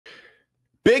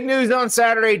Big news on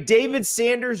Saturday. David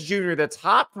Sanders Jr., the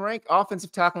top-ranked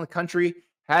offensive tackle in the country,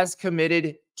 has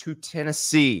committed to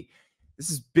Tennessee.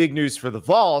 This is big news for the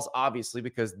Vols, obviously,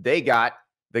 because they got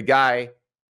the guy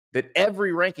that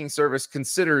every ranking service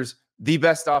considers the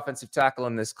best offensive tackle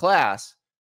in this class.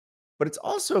 But it's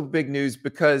also big news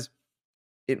because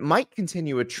it might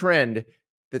continue a trend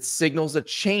that signals a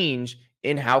change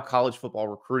in how college football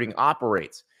recruiting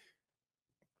operates.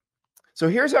 So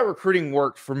here's how recruiting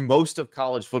worked for most of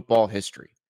college football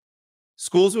history.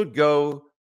 Schools would go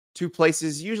to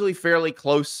places usually fairly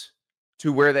close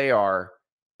to where they are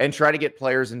and try to get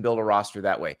players and build a roster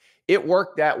that way. It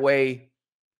worked that way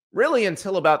really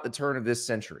until about the turn of this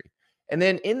century. And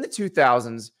then in the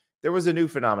 2000s, there was a new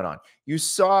phenomenon. You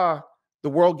saw the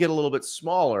world get a little bit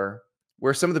smaller,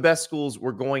 where some of the best schools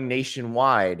were going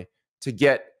nationwide to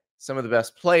get some of the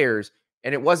best players.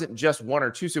 And it wasn't just one or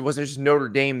two. So it wasn't just Notre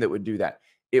Dame that would do that.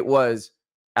 It was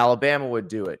Alabama would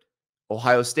do it.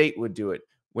 Ohio State would do it.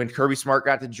 When Kirby Smart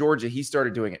got to Georgia, he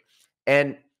started doing it.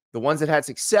 And the ones that had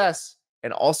success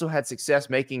and also had success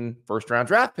making first-round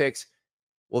draft picks,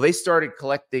 well, they started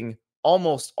collecting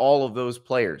almost all of those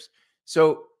players.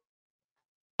 So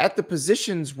at the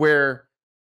positions where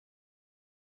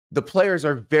the players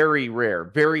are very rare,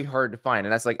 very hard to find,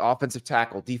 and that's like offensive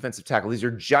tackle, defensive tackle. These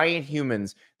are giant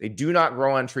humans. They do not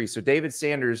grow on trees. So David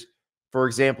Sanders, for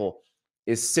example,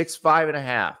 is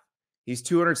 6'5.5". He's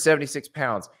 276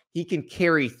 pounds. He can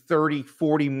carry 30,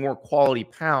 40 more quality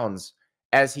pounds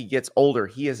as he gets older.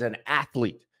 He is an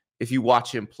athlete if you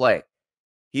watch him play.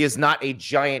 He is not a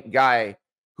giant guy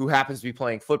who happens to be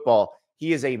playing football.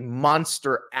 He is a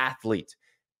monster athlete.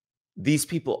 These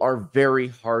people are very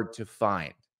hard to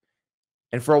find.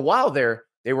 And for a while there,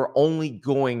 they were only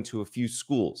going to a few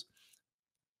schools.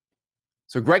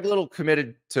 So Greg Little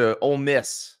committed to Ole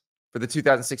Miss for the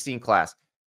 2016 class.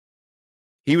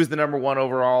 He was the #1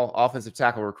 overall offensive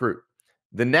tackle recruit.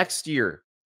 The next year,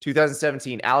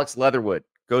 2017, Alex Leatherwood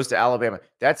goes to Alabama.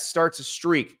 That starts a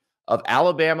streak of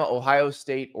Alabama, Ohio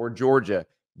State, or Georgia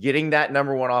getting that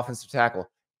 #1 offensive tackle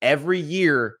every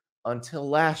year until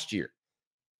last year.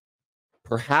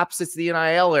 Perhaps it's the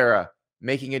NIL era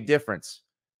making a difference,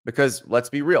 because let's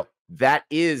be real, that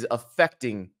is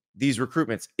affecting these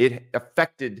recruitments. It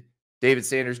affected David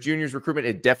Sanders Jr.'s recruitment.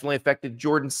 It definitely affected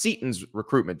Jordan Seaton's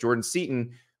recruitment. Jordan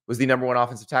Seaton was the #1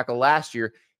 offensive tackle last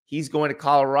year. He's going to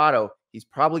Colorado. He's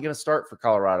probably going to start for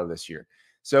Colorado this year.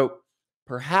 So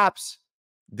perhaps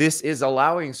this is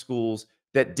allowing schools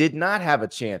that did not have a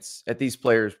chance at these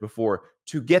players before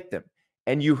to get them.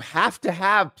 And you have to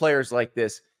have players like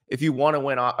this if you want to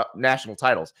win national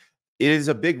titles. It is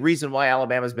a big reason why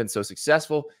Alabama's been so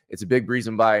successful. It's a big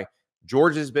reason why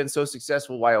Georgia's been so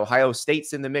successful, why Ohio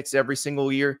State's in the mix every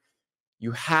single year.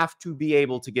 You have to be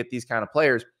able to get these kind of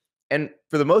players. And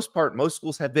for the most part, most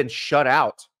schools have been shut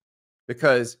out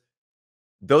because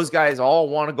those guys all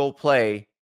want to go play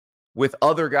with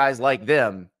other guys like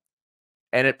them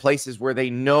and at places where they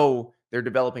know they're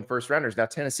developing first rounders. Now,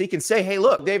 Tennessee can say, hey,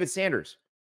 look, David Sanders,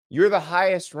 you're the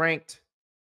highest ranked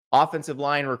offensive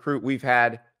line recruit we've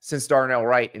had since Darnell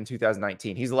Wright in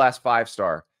 2019. He's the last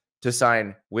 5-star to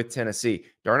sign with Tennessee.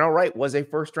 Darnell Wright was a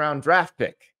first-round draft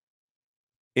pick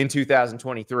in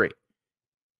 2023.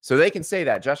 So they can say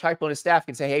that. Josh Heupel and his staff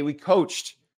can say, hey, we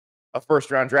coached a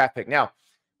first-round draft pick. Now,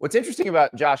 what's interesting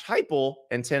about Josh Heupel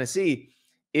and Tennessee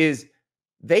is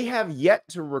they have yet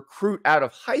to recruit out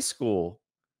of high school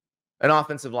an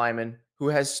offensive lineman who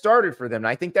has started for them. And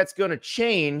I think that's going to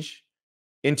change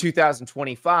in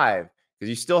 2025 because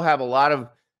you still have a lot of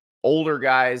older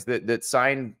guys that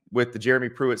signed with the Jeremy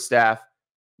Pruitt staff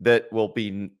that will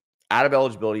be out of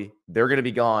eligibility. They're going to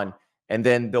be gone. And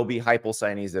then there'll be Heupel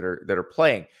signees that are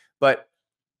playing. But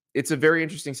it's a very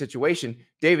interesting situation.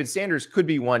 David Sanders could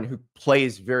be one who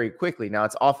plays very quickly. Now,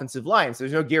 it's offensive line, so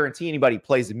there's no guarantee anybody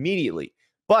plays immediately.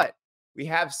 But we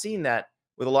have seen that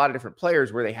with a lot of different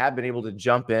players where they have been able to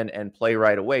jump in and play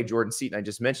right away. Jordan Seaton, I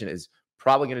just mentioned, is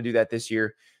probably going to do that this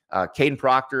year. Caden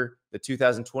Proctor, the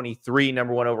 2023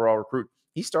 #1 overall recruit,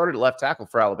 he started at left tackle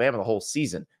for Alabama the whole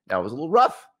season. Now, it was a little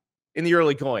rough in the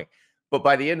early going, but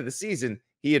by the end of the season,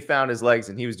 he had found his legs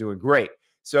and he was doing great.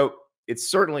 So it's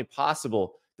certainly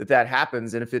possible that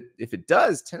happens. And if it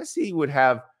does, Tennessee would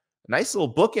have a nice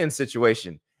little bookend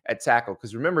situation at tackle.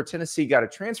 Because remember, Tennessee got a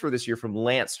transfer this year from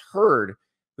Lance Hurd,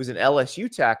 who's an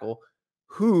LSU tackle,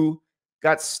 who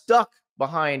got stuck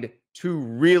behind two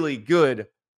really good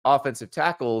offensive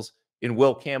tackles in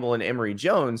Will Campbell and Emory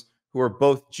Jones, who are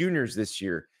both juniors this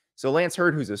year. So Lance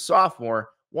Hurd, who's a sophomore,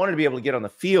 wanted to be able to get on the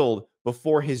field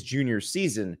before his junior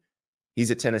season. He's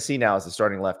at Tennessee now as the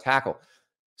starting left tackle.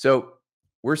 So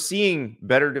we're seeing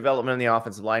better development on the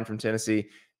offensive line from Tennessee.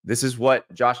 This is what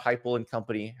Josh Heupel and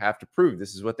company have to prove.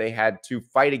 This is what they had to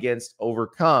fight against,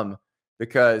 overcome,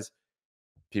 because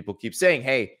people keep saying,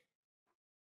 hey,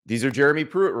 these are Jeremy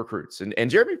Pruitt recruits. And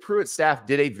Jeremy Pruitt's staff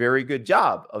did a very good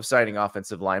job of signing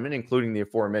offensive linemen, including the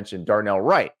aforementioned Darnell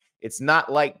Wright. It's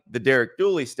not like the Derek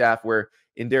Dooley staff, where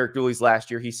in Derek Dooley's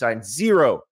last year, he signed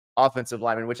 0 offensive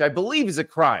linemen, which I believe is a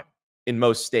crime in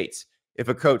most states if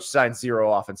a coach signs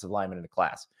 0 offensive linemen in a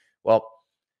class. Well,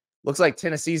 looks like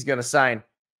Tennessee's going to sign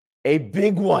a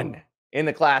big one in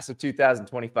the class of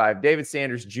 2025. David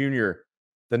Sanders Jr.,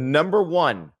 the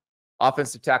 #1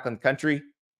 offensive tackle in the country.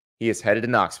 He is headed to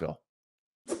Knoxville.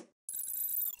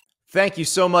 Thank you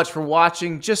so much for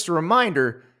watching. Just a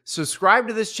reminder, subscribe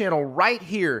to this channel right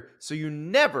here so you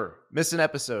never miss an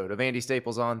episode of Andy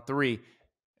Staples On 3.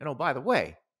 And oh, by the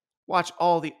way, watch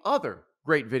all the other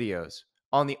great videos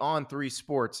on the On 3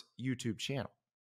 Sports YouTube channel.